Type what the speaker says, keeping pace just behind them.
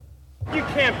You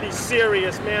can't be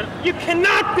serious, man. You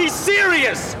cannot be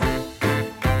serious!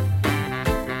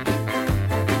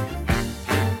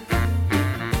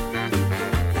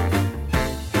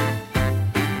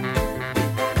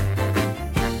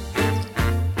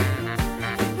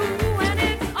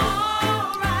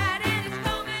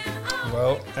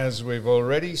 As we've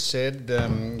already said,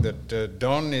 that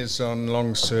Don is on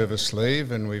long service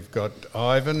leave, and we've got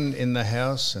Ivan in the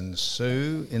house and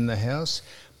Sue in the house.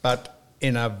 But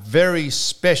in a very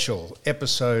special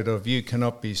episode of You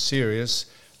Cannot Be Serious,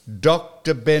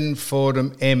 Dr. Ben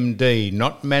Fordham, MD,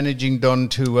 not managing Don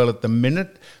too well at the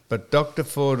minute, but Dr.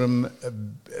 Ben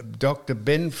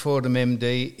Fordham,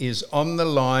 MD, is on the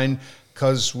line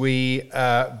because we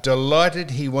are delighted.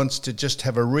 He wants to just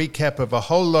have a recap of a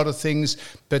whole lot of things,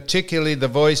 particularly the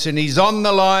voice, and he's on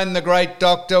the line, the great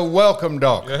doctor. Welcome,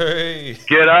 Doc. Hey.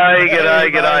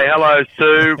 G'day. Hello,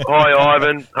 Sue. Hi,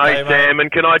 Ivan. Hey, Sam.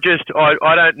 And can I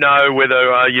I don't know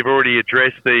whether you've already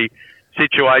addressed the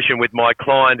situation with my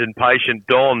client and patient,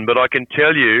 Don, but I can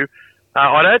tell you,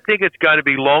 I don't think it's going to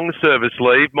be long service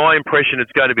leave. My impression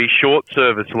it's going to be short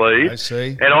service leave. I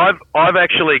see. And I've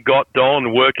actually got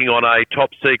Don working on a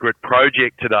top secret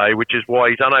project today, which is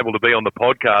why he's unable to be on the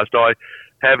podcast. I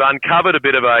have uncovered a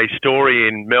bit of a story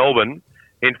in Melbourne.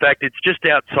 In fact, it's just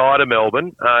outside of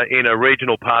Melbourne, in a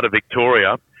regional part of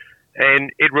Victoria, and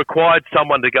it required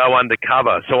someone to go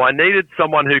undercover. So I needed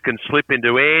someone who can slip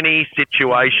into any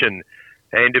situation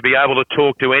and to be able to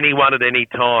talk to anyone at any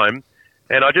time.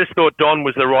 And I just thought Don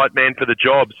was the right man for the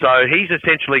job. So he's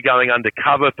essentially going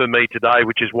undercover for me today,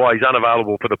 which is why he's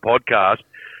unavailable for the podcast.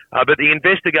 But the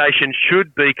investigation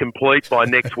should be complete by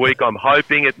next week, I'm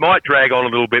hoping. It might drag on a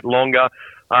little bit longer.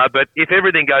 But if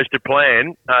everything goes to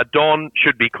plan, Don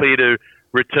should be clear to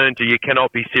return to You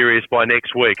Cannot Be Serious by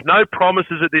next week. No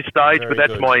promises at this stage, but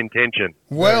that's my intention.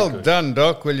 Well done,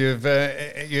 Doc. Well, you've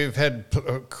had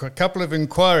a couple of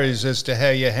inquiries as to how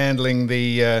you're handling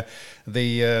the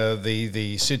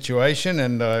situation,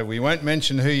 and we won't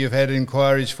mention who you've had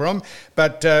inquiries from,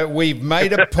 but we've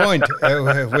made a point.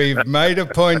 We've made a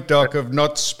point, Doc, of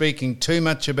not speaking too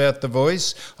much about the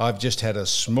voice. I've just had a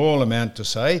small amount to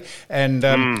say, and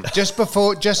just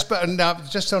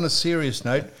on a serious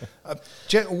note.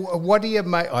 What do you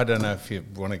make? I don't know if you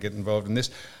want to get involved in this.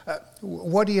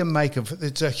 What do you make of?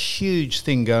 It's a huge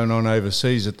thing going on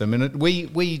overseas at the minute.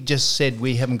 We just said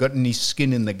we haven't got any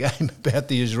skin in the game about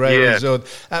the Israelis.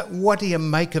 Yeah. What do you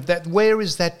make of that? Where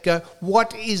is that go?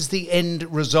 What is the end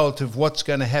result of what's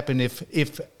going to happen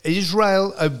if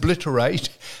Israel obliterate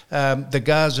the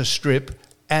Gaza Strip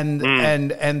and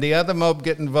the other mob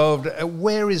get involved?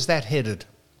 Where is that headed?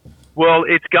 Well,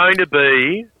 it's going to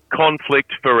be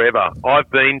conflict forever. I've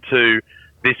been to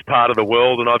this part of the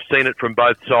world and I've seen it from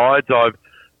both sides. I've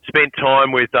spent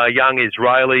time with young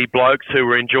Israeli blokes who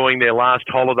were enjoying their last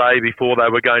holiday before they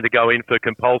were going to go in for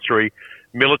compulsory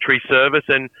military service,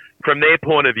 and from their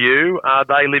point of view,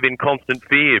 they live in constant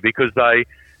fear because they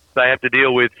have to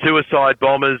deal with suicide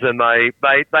bombers, and they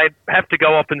have to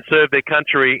go off and serve their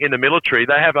country in the military.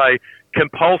 They have a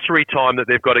compulsory time that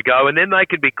they've got to go, and then they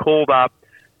can be called up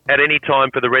at any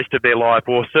time for the rest of their life,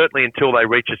 or certainly until they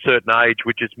reach a certain age,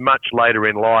 which is much later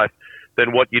in life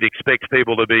than what you'd expect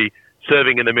people to be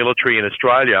serving in the military in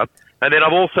Australia. And then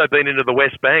I've also been into the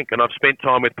West Bank, and I've spent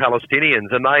time with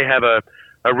Palestinians, and they have a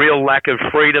real lack of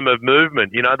freedom of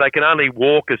movement. You know, they can only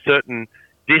walk a certain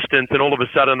distance, and all of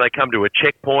a sudden they come to a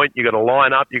checkpoint. You've got to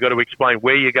line up, you've got to explain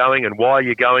where you're going and why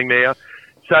you're going there.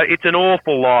 So it's an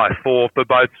awful life for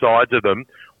both sides of them.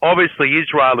 Obviously,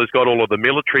 Israel has got all of the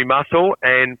military muscle,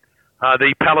 and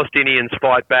the Palestinians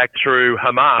fight back through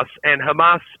Hamas. And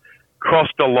Hamas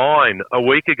crossed a line a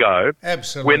week ago.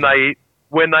 Absolutely.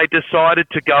 When they decided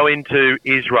to go into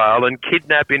Israel and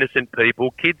kidnap innocent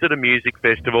people, kids at a music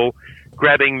festival,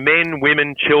 grabbing men,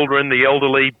 women, children, the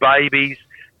elderly, babies.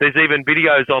 There's even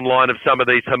videos online of some of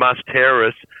these Hamas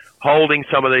terrorists holding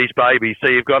some of these babies. So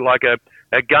you've got like a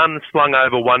gun slung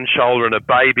over one shoulder and a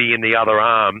baby in the other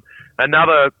arm.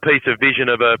 Another piece of vision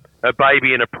of a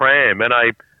baby in a pram and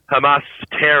a Hamas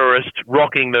terrorist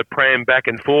rocking the pram back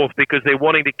and forth because they're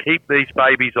wanting to keep these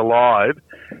babies alive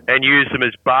and use them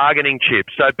as bargaining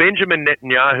chips. So Benjamin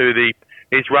Netanyahu, the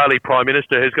Israeli Prime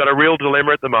Minister, has got a real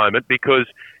dilemma at the moment because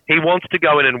he wants to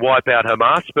go in and wipe out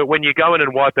Hamas, but when you go in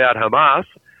and wipe out Hamas,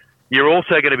 you're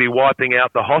also going to be wiping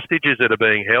out the hostages that are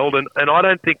being held, and I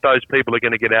don't think those people are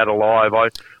going to get out alive.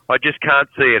 I just can't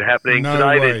see it happening. No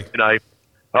Today way. there's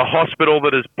a hospital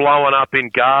that is blowing up in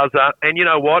Gaza, and you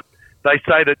know what? They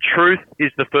say that truth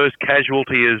is the first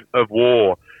casualty of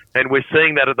war, and we're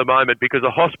seeing that at the moment because a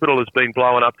hospital has been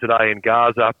blown up today in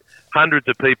Gaza, hundreds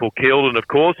of people killed, and of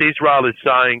course Israel is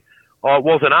saying, oh, it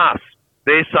wasn't us.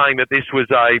 They're saying that this was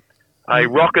a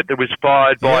rocket that was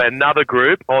fired by another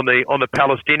group on the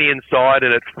Palestinian side,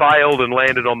 and it failed and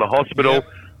landed on the hospital. Yep.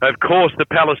 Of course, the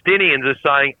Palestinians are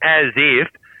saying as if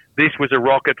this was a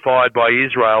rocket fired by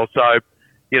Israel. So,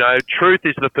 truth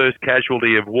is the first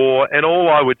casualty of war. And all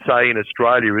I would say in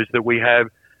Australia is that we have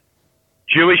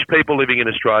Jewish people living in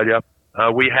Australia.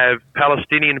 We have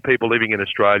Palestinian people living in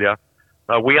Australia.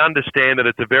 We understand that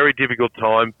it's a very difficult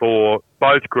time for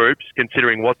both groups,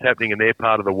 considering what's happening in their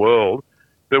part of the world.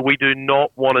 But we do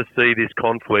not want to see this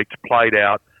conflict played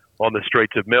out on the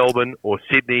streets of Melbourne or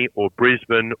Sydney or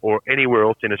Brisbane or anywhere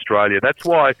else in Australia. That's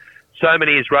why so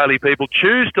many Israeli people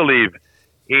choose to live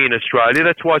in Australia.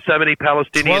 That's why so many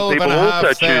Palestinian people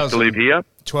also choose to live here.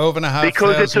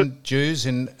 12,500 Jews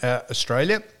in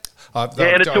Australia.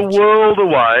 And it's a world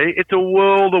away. It's a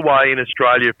world away in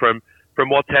Australia from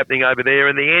what's happening over there.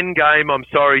 And the end game, I'm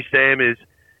sorry, Sam, is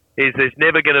there's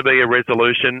never going to be a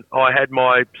resolution. I had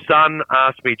my son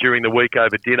ask me during the week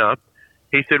over dinner.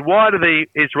 He said, why do the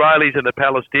Israelis and the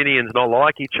Palestinians not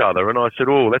like each other? And I said,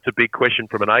 oh, that's a big question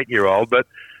from an 8-year-old. But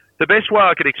the best way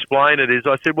I could explain it is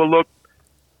I said, well, look,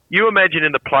 you imagine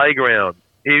in the playground,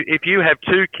 if you have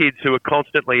two kids who are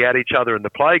constantly at each other in the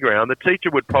playground, the teacher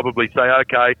would probably say,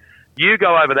 okay, you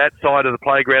go over that side of the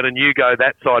playground and you go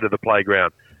that side of the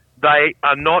playground. They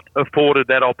are not afforded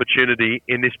that opportunity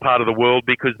in this part of the world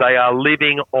because they are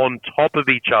living on top of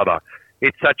each other.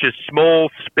 It's such a small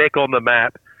speck on the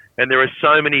map, and there are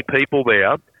so many people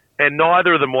there, and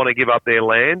neither of them want to give up their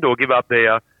land or give up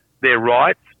their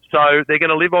rights. So they're going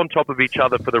to live on top of each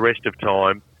other for the rest of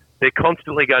time. They're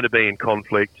constantly going to be in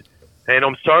conflict. And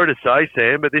I'm sorry to say,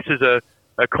 Sam, but this is a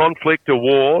conflict, a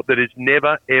war that is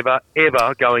never, ever,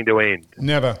 ever going to end.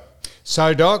 Never.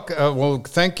 So, Doc, well,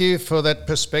 thank you for that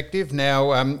perspective.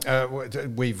 Now,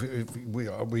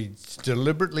 we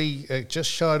deliberately just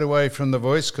shied away from the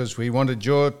voice because we wanted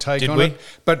your take on it.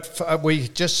 But we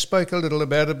just spoke a little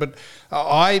about it. But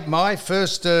my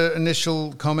first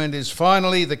initial comment is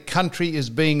finally the country is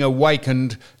being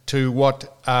awakened to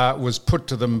what was put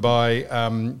to them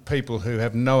by people who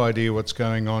have no idea what's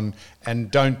going on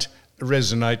and don't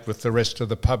resonate with the rest of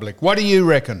the public. What do you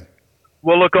reckon?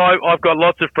 Well, look, I've got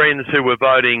lots of friends who were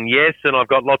voting yes, and I've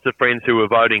got lots of friends who were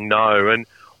voting no. And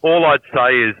all I'd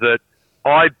say is that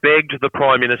I begged the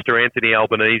Prime Minister, Anthony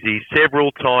Albanese,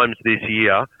 several times this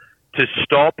year to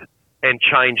stop and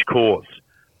change course.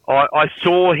 I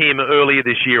saw him earlier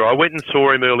this year. I went and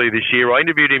saw him earlier this year. I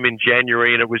interviewed him in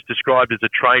January, and it was described as a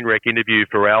train wreck interview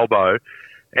for Albo.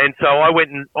 And so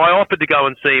I offered to go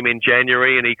and see him in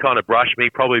January, and he kind of brushed me,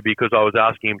 probably because I was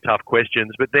asking him tough questions.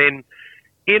 But then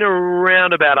in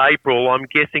around about April, I'm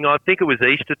guessing, I think it was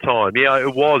Easter time. Yeah,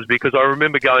 it was, because I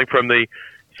remember going from the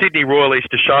Sydney Royal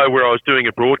Easter Show where I was doing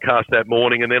a broadcast that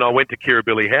morning, and then I went to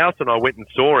Kirribilli House and I went and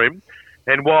saw him.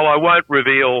 And while I won't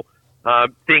reveal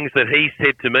things that he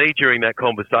said to me during that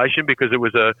conversation, because it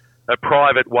was a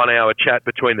private 1-hour chat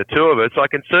between the two of us, I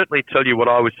can certainly tell you what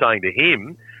I was saying to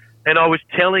him. And I was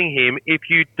telling him, if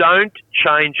you don't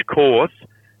change course,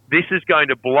 this is going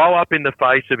to blow up in the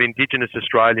face of Indigenous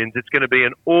Australians. It's going to be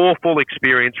an awful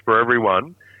experience for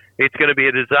everyone. It's going to be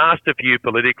a disaster for you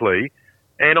politically.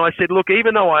 And I said, look,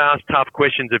 even though I asked tough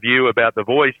questions of you about The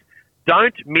Voice,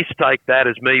 don't mistake that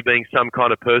as me being some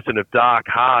kind of person of dark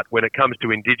heart when it comes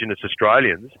to Indigenous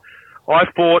Australians. I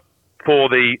fought for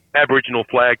the Aboriginal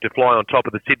flag to fly on top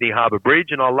of the Sydney Harbour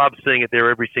Bridge, and I love seeing it there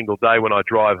every single day when I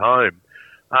drive home.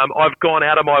 I've gone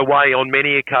out of my way on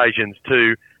many occasions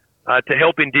to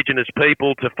help Indigenous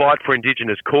people, to fight for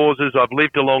Indigenous causes. I've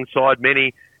lived alongside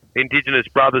many Indigenous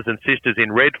brothers and sisters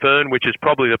in Redfern, which is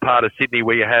probably the part of Sydney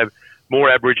where you have more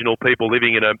Aboriginal people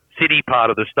living in a city part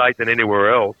of the state than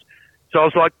anywhere else. So I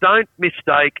was like, don't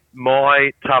mistake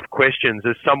my tough questions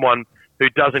as someone who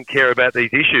doesn't care about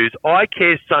these issues. I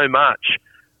care so much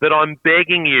that I'm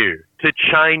begging you to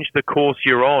change the course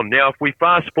you're on. Now, if we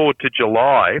fast forward to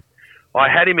July, I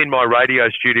had him in my radio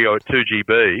studio at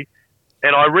 2GB,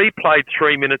 and I replayed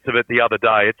 3 minutes of it the other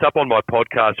day. It's up on my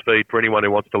podcast feed for anyone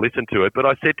who wants to listen to it. But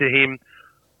I said to him,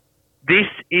 this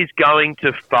is going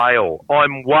to fail.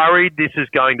 I'm worried this is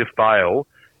going to fail.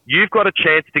 You've got a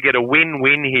chance to get a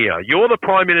win-win here. You're the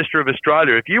Prime Minister of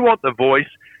Australia. If you want The Voice,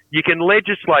 you can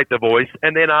legislate The Voice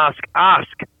and then ask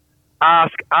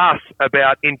us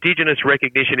about Indigenous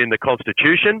recognition in the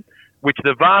Constitution, which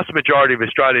the vast majority of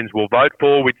Australians will vote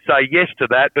for. We'd say yes to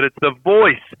that, but it's The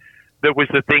Voice that was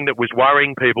the thing that was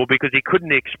worrying people because he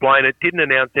couldn't explain it, didn't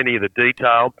announce any of the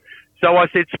detail. So I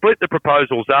said, split the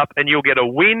proposals up and you'll get a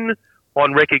win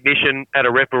on recognition at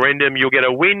a referendum. You'll get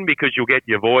a win because you'll get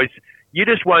your voice. You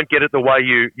just won't get it the way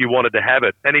you wanted to have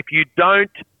it. And if you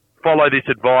don't follow this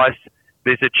advice,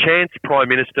 there's a chance, Prime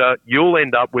Minister, you'll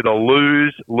end up with a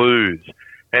lose-lose.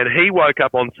 And he woke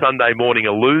up on Sunday morning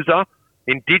a loser.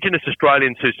 Indigenous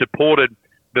Australians who supported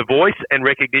the voice and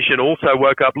recognition also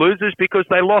woke up losers because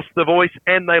they lost the voice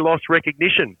and they lost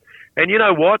recognition. And you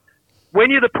know what? When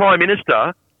you're the Prime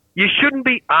Minister, you shouldn't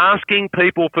be asking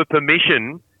people for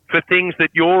permission for things that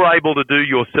you're able to do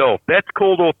yourself. That's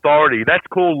called authority. That's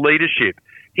called leadership.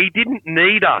 He didn't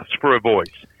need us for a voice.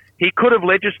 He could have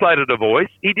legislated a voice.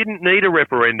 He didn't need a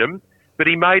referendum, but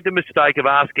he made the mistake of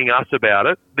asking us about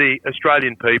it, the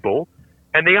Australian people.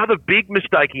 And the other big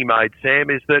mistake he made, Sam,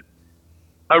 is that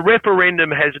a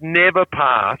referendum has never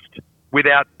passed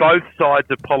without both sides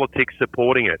of politics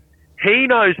supporting it. He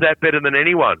knows that better than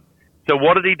anyone. So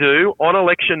what did he do? On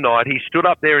election night, he stood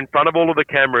up there in front of all of the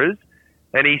cameras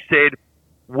and he said,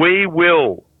 we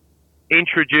will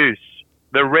introduce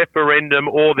the referendum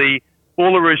or the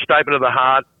Uluru Statement of the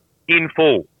Heart in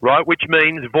full, right? Which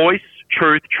means voice,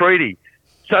 truth, treaty.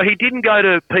 So he didn't go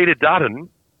to Peter Dutton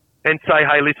and say,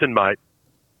 hey, listen, mate,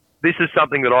 this is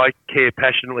something that I care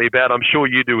passionately about. I'm sure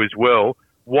you do as well.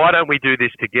 Why don't we do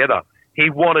this together? He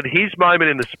wanted his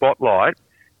moment in the spotlight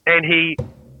and he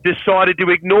decided to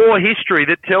ignore history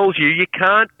that tells you you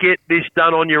can't get this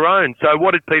done on your own. So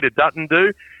what did Peter Dutton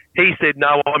do? He said,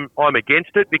 no, I'm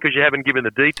against it because you haven't given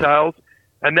the details.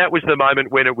 And that was the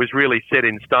moment when it was really set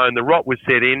in stone. The rot was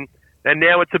set in, and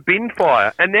now it's a bin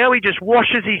fire. And now he just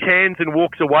washes his hands and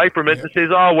walks away from it and says,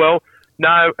 oh, well,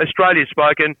 no, Australia's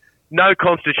spoken, no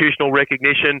constitutional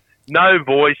recognition, no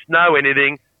voice, no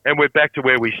anything, and we're back to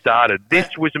where we started. This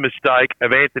was a mistake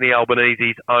of Anthony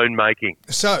Albanese's own making.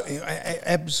 So,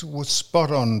 Abs was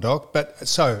spot on, Doc, but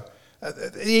so...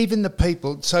 even the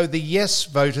people, so the yes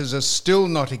voters are still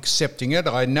not accepting it.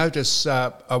 I notice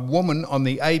a woman on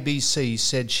the ABC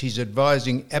said she's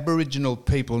advising Aboriginal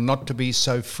people not to be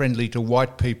so friendly to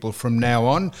white people from now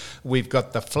on. We've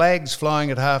got the flags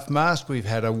flying at half-mast. We've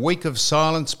had a week of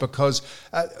silence because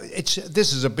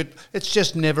it's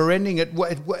just never-ending.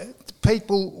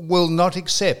 People will not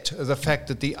accept the fact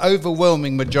that the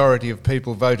overwhelming majority of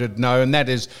people voted no, and that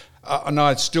is... and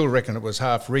I still reckon it was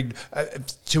half rigged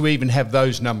to even have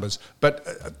those numbers. But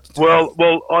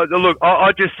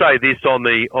I just say this on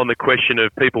the question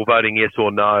of people voting yes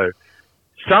or no.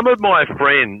 Some of my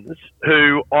friends,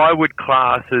 who I would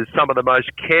class as some of the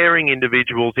most caring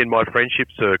individuals in my friendship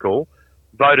circle,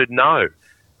 voted no.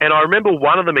 And I remember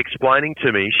one of them explaining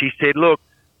to me. She said, "Look,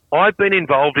 I've been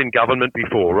involved in government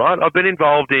before, right? I've been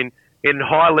involved in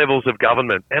high levels of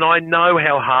government, and I know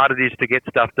how hard it is to get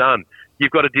stuff done.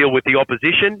 You've got to deal with the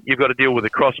opposition. You've got to deal with the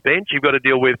crossbench. You've got to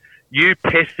deal with you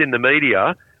pests in the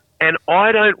media. And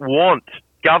I don't want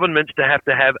governments to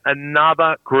have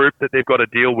another group that they've got to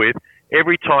deal with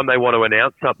every time they want to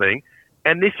announce something.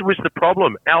 And this was the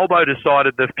problem. Albo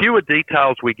decided the fewer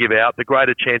details we give out, the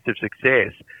greater chance of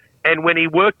success. And when he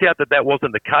worked out that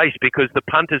wasn't the case because the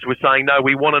punters were saying, no,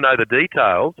 we want to know the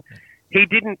details, he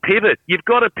didn't pivot. You've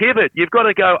got to pivot. You've got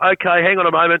to go, okay, hang on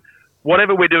a moment.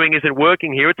 Whatever we're doing isn't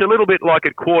working here. It's a little bit like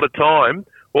at quarter time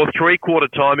or three-quarter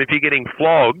time if you're getting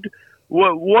flogged.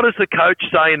 What does the coach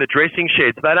say in the dressing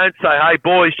sheds? They don't say, hey,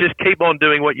 boys, just keep on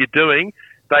doing what you're doing.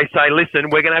 They say,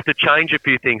 listen, we're going to have to change a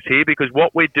few things here because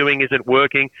what we're doing isn't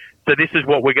working, so this is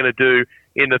what we're going to do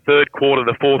in the third quarter,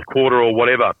 the fourth quarter or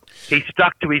whatever. He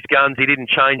stuck to his guns. He didn't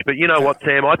change. But you know what,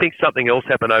 Sam? I think something else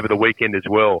happened over the weekend as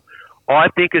well. I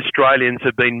think Australians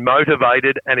have been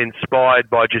motivated and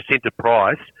inspired by Jacinta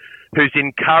Price, who's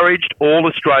encouraged all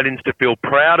Australians to feel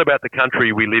proud about the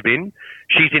country we live in.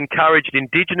 She's encouraged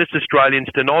Indigenous Australians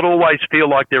to not always feel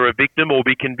like they're a victim or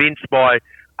be convinced by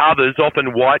others,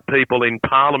 often white people in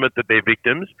Parliament, that they're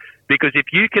victims. Because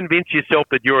if you convince yourself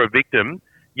that you're a victim,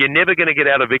 you're never going to get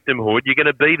out of victimhood. You're going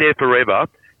to be there forever,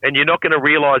 and you're not going to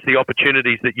realise the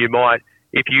opportunities that you might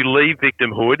if you leave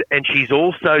victimhood. And she's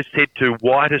also said to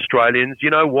white Australians, you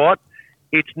know what?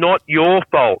 It's not your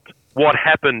fault what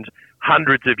happened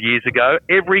hundreds of years ago.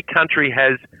 Every country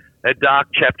has a dark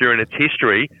chapter in its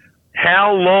history.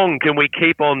 How long can we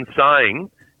keep on saying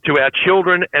to our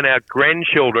children and our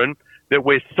grandchildren that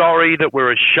we're sorry, that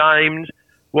we're ashamed?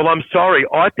 Well, I'm sorry.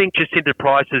 I think Jacinta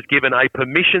Price has given a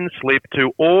permission slip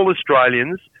to all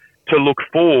Australians to look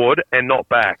forward and not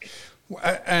back.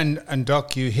 And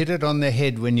Doc, you hit it on the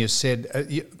head when you said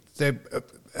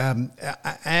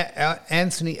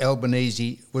Anthony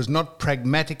Albanese was not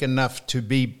pragmatic enough to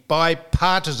be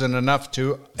bipartisan enough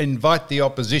to invite the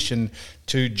opposition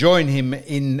to join him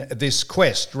in this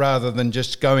quest rather than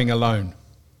just going alone.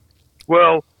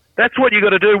 Well, that's what you got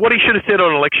to do. What he should have said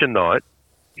on election night,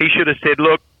 he should have said,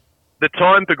 look, the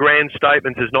time for grand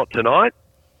statements is not tonight.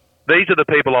 These are the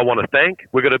people I want to thank.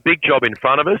 We've got a big job in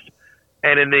front of us.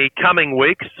 And in the coming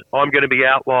weeks, I'm going to be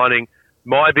outlining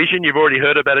my vision. You've already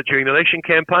heard about it during the election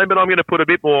campaign, but I'm going to put a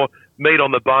bit more meat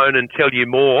on the bone and tell you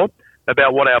more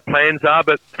about what our plans are.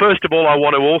 But first of all, I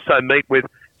want to also meet with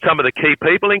some of the key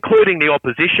people, including the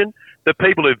opposition, the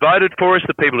people who voted for us,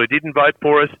 the people who didn't vote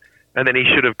for us, and then he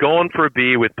should have gone for a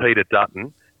beer with Peter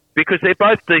Dutton, because they're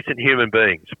both decent human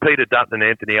beings, Peter Dutton and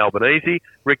Anthony Albanese,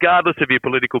 regardless of your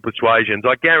political persuasions.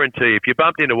 I guarantee if you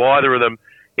bumped into either of them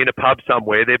in a pub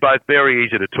somewhere, they're both very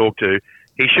easy to talk to.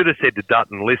 He should have said to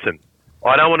Dutton, listen,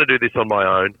 I don't want to do this on my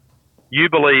own. You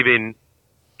believe in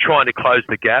trying to close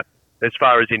the gap as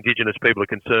far as Indigenous people are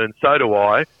concerned. So do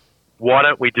I. Why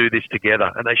don't we do this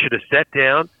together? And they should have sat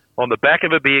down on the back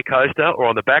of a beer coaster or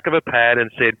on the back of a pad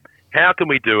and said, how can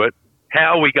we do it?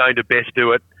 How are we going to best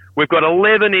do it? We've got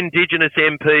 11 Indigenous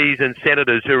MPs and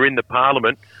senators who are in the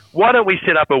parliament. Why don't we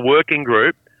set up a working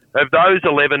group of those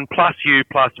 11 plus you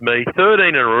plus me, 13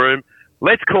 in a room?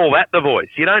 Let's call that the voice.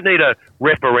 You don't need a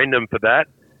referendum for that.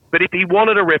 But if he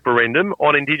wanted a referendum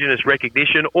on Indigenous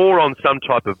recognition or on some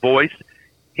type of voice,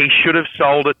 he should have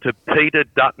sold it to Peter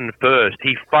Dutton first.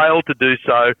 He failed to do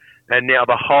so, and now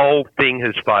the whole thing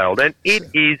has failed. And it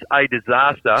is a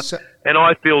disaster, and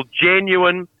I feel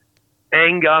genuine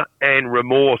anger and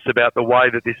remorse about the way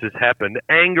that this has happened.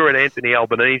 Anger at Anthony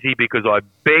Albanese because I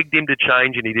begged him to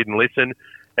change and he didn't listen,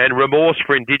 and remorse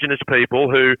for Indigenous people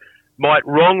who might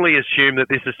wrongly assume that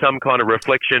this is some kind of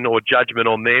reflection or judgment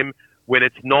on them when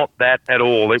it's not that at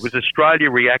all. It was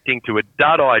Australia reacting to a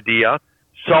dud idea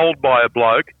sold by a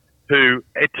bloke who,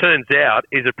 it turns out,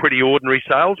 is a pretty ordinary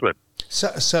salesman.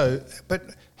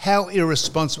 But how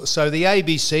irresponsible. So the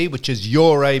ABC, which is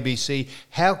your ABC,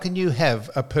 how can you have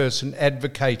a person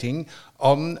advocating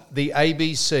on the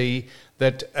ABC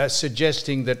that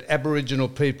suggesting that Aboriginal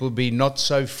people be not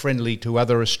so friendly to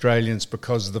other Australians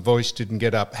because the voice didn't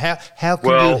get up? How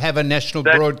can you have a national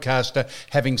broadcaster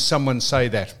having someone say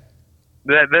that?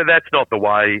 That's not the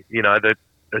way, that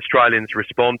Australians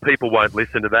respond. People won't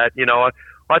listen to that.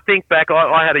 I think back,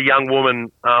 I had a young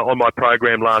woman on my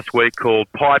program last week called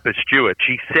Piper Stewart.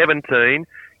 She's 17,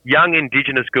 young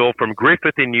Indigenous girl from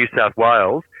Griffith in New South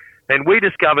Wales. And we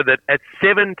discovered that at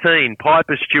 17,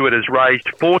 Piper Stewart has raised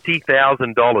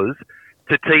 $40,000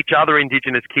 to teach other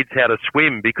Indigenous kids how to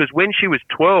swim, because when she was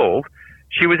 12,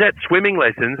 she was at swimming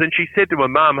lessons and she said to her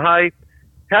mum, hey,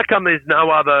 how come there's no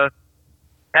other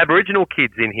Aboriginal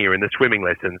kids in here in the swimming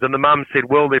lessons? And the mum said,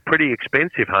 well, they're pretty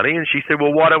expensive, honey. And she said,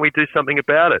 well, why don't we do something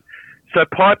about it? So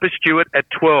Piper Stewart at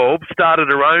 12 started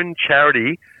her own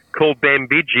charity called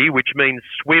Bambidji, which means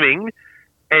swimming,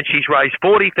 and she's raised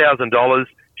 $40,000.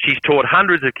 She's taught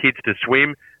hundreds of kids to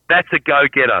swim. That's a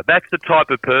go-getter. That's the type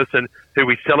of person who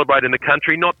we celebrate in the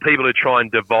country, not people who try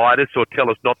and divide us or tell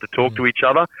us not to talk to each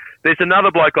other. There's another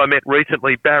bloke I met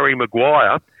recently, Barry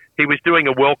Maguire. He was doing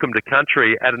a welcome to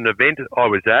country at an event I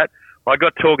was at. I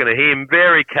got talking to him,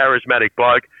 very charismatic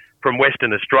bloke from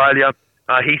Western Australia.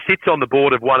 He sits on the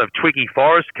board of one of Twiggy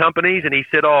Forest companies, and he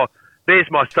said, oh, there's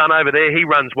my son over there. He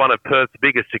runs one of Perth's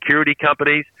biggest security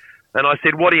companies. And I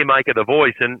said, what do you make of the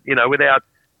voice? And, without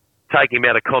taking him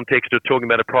out of context or talking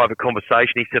about a private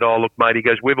conversation, he said, oh, look, mate, he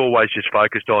goes, we've always just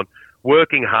focused on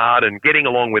working hard and getting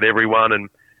along with everyone. And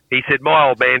he said, my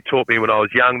old man taught me when I was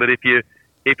young that if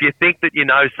you think that you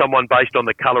know someone based on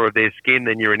the colour of their skin,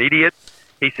 then you're an idiot.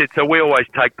 He said, so we always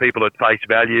take people at face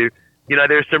value.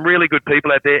 There are some really good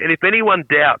people out there. And if anyone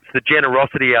doubts the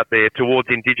generosity out there towards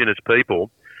Indigenous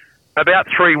people, about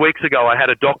 3 weeks ago, I had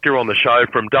a doctor on the show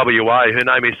from WA. Her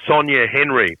name is Sonia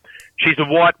Henry. She's a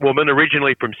white woman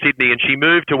originally from Sydney, and she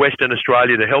moved to Western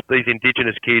Australia to help these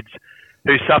Indigenous kids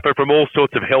who suffer from all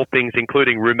sorts of health things,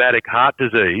 including rheumatic heart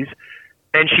disease.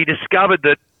 And she discovered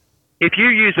that if you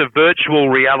use a virtual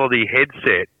reality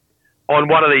headset on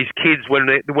one of these kids when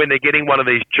they're getting one of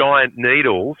these giant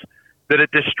needles, that it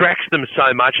distracts them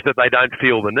so much that they don't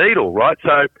feel the needle, right?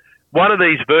 So one of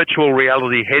these virtual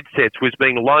reality headsets was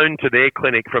being loaned to their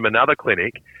clinic from another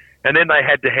clinic, and then they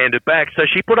had to hand it back. So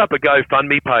she put up a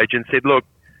GoFundMe page and said, look,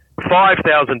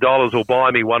 $5,000 will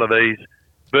buy me one of these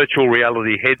virtual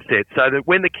reality headsets so that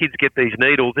when the kids get these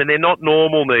needles, and they're not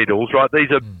normal needles, right?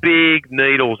 These are big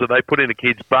needles that they put in a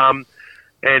kid's bum.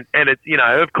 And it's,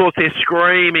 of course they're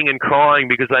screaming and crying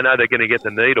because they know they're going to get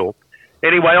the needle.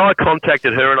 Anyway, I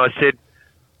contacted her and I said,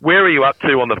 where are you up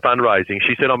to on the fundraising?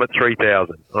 She said, I'm at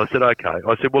 3,000. I said, okay.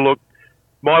 I said, well, look,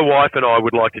 my wife and I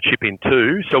would like to chip in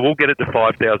too, so we'll get it to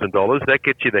 $5,000. That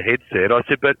gets you the headset. I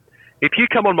said, but if you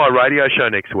come on my radio show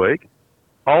next week,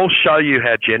 I'll show you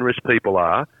how generous people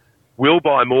are. We'll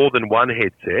buy more than one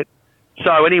headset.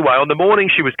 So anyway, on the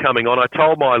morning she was coming on, I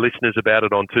told my listeners about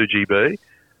it on 2GB.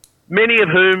 many of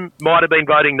whom might have been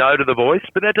voting no to The Voice,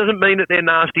 but that doesn't mean that they're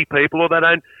nasty people or they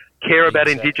don't care about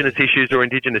Indigenous issues or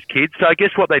Indigenous kids. So guess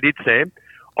what they did, Sam?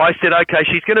 I said, okay,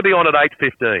 she's going to be on at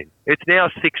 8:15. It's now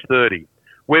 6:30.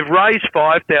 We've raised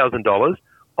 $5,000.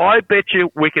 I bet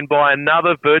you we can buy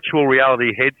another virtual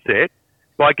reality headset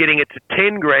by getting it to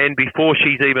 10 grand before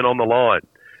she's even on the line.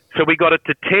 So we got it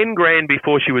to 10 grand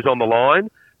before she was on the line.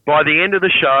 By the end of the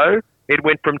show, it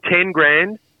went from 10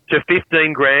 grand to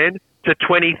 15 grand to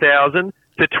 20,000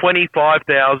 to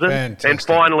 25,000 and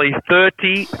finally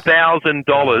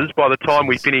 $30,000 by the time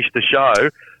we finished the show.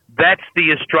 That's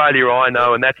the Australia I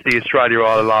know, and that's the Australia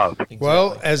I love. Exactly.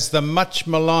 Well, as the much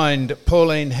maligned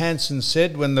Pauline Hanson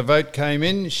said when the vote came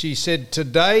in, she said,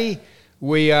 today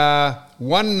we are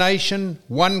one nation,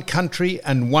 one country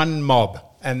and one mob.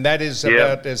 And that is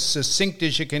about as succinct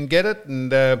as you can get it,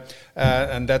 and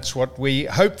that's what we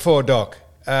hope for, Doc.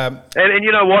 And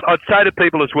you know what? I'd say to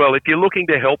people as well, if you're looking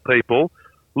to help people,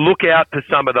 look out for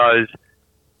some of those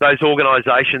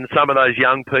organisations, some of those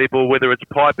young people, whether it's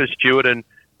Piper Stewart and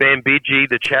Bambidji,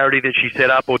 the charity that she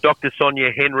set up, or Dr.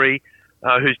 Sonia Henry,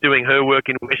 who's doing her work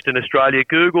in Western Australia.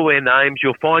 Google their names.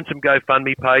 You'll find some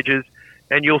GoFundMe pages,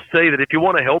 and you'll see that if you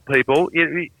want to help people,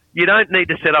 you don't need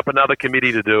to set up another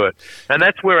committee to do it. And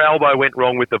that's where Albo went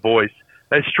wrong with The Voice.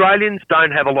 Australians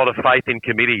don't have a lot of faith in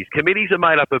committees. Committees are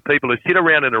made up of people who sit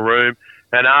around in a room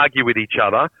and argue with each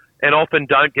other and often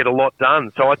don't get a lot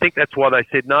done. So I think that's why they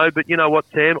said no. But you know what,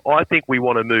 Sam? I think we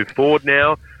want to move forward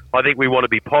now. I think we want to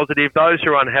be positive. Those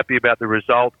who are unhappy about the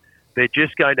result, they're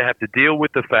just going to have to deal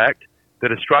with the fact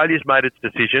that Australia's made its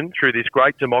decision through this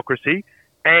great democracy,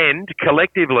 and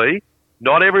collectively,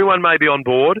 not everyone may be on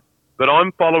board, but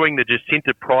I'm following the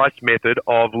Jacinta Price method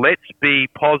of let's be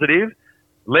positive,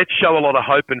 let's show a lot of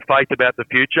hope and faith about the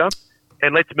future,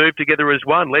 and let's move together as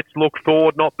one. Let's look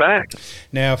forward, not back.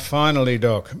 Now, finally,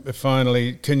 Doc,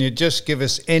 can you just give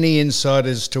us any insight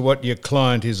as to what your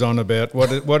client is on about?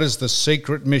 What is the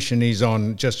secret mission he's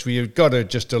on? You've got to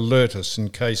just alert us in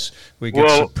case we get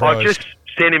surprised. Well, I just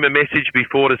sent him a message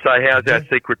before to say, how's our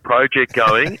secret project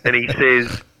going? And he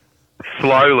says,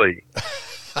 slowly.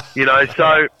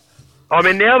 So... I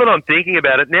mean, now that I'm thinking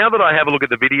about it, now that I have a look at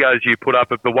the videos you put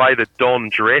up of the way that Don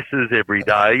dresses every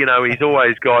day, he's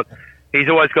always got these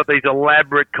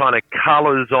elaborate kind of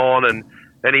colours on, and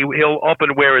he'll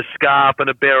often wear a scarf and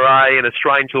a beret and a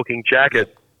strange-looking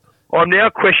jacket. I'm now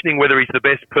questioning whether he's the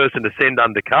best person to send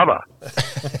undercover.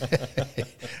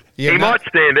 He might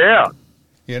stand out.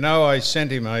 I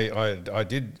sent him I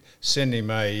did send him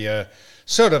a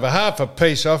sort of a half a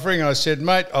peace offering. I said,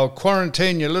 mate, I'll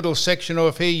quarantine your little section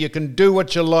off here. You can do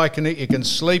what you like in it. You can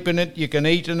sleep in it. You can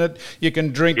eat in it. You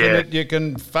can drink in it. You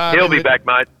can fart in it. He'll be back,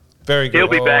 mate. Very good. He'll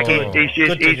be back.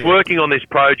 He's working on this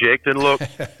project, and look,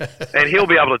 and he'll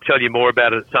be able to tell you more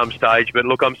about it at some stage. But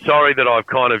look, I'm sorry that I've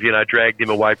kind of dragged him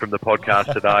away from the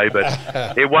podcast today,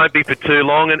 but it won't be for too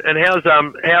long. And how's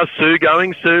Sue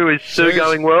going? Sue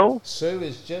going well? Sue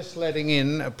is just letting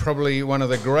in probably one of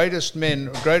the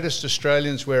greatest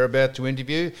Australians we're about to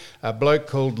interview, a bloke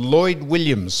called Lloyd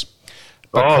Williams.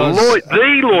 Lloyd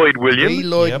Williams. The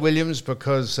Lloyd Williams,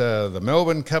 because the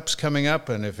Melbourne Cup's coming up,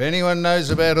 and if anyone knows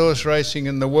about horse racing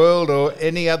in the world or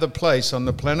any other place on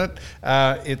the planet,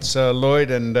 it's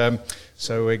Lloyd, and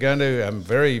so we're going to. I'm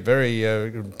very,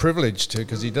 very privileged to,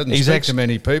 because he doesn't speak to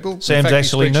many people. Sam's in fact,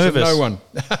 actually he speaks nervous. to no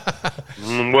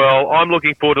one. Well, I'm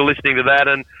looking forward to listening to that,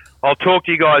 and I'll talk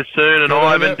to you guys soon, and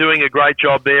Ivan doing a great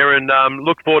job there, and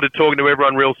look forward to talking to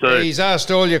everyone real soon. He's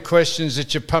asked all your questions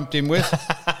that you pumped him with.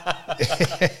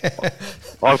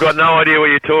 I've got no idea what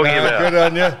you're talking about. Good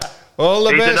on you. All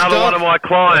the best, He's another Doc. one of my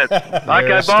clients.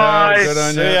 Okay, bye. Good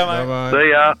on you. See ya, mate. Bye-bye. See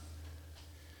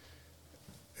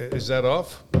ya. Is that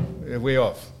off? Are we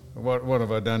off? What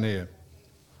have I done here?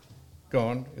 Go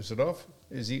on. Is it off?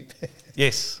 Is he?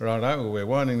 Yes. Right. Well, we're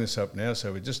winding this up now,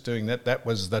 so we're just doing that. That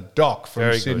was the Doc from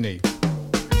Very Sydney. good.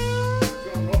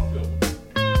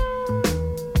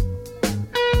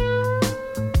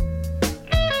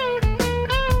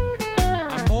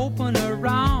 I'm moping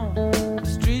around the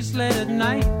streets late at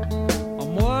night.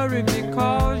 I'm worried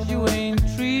because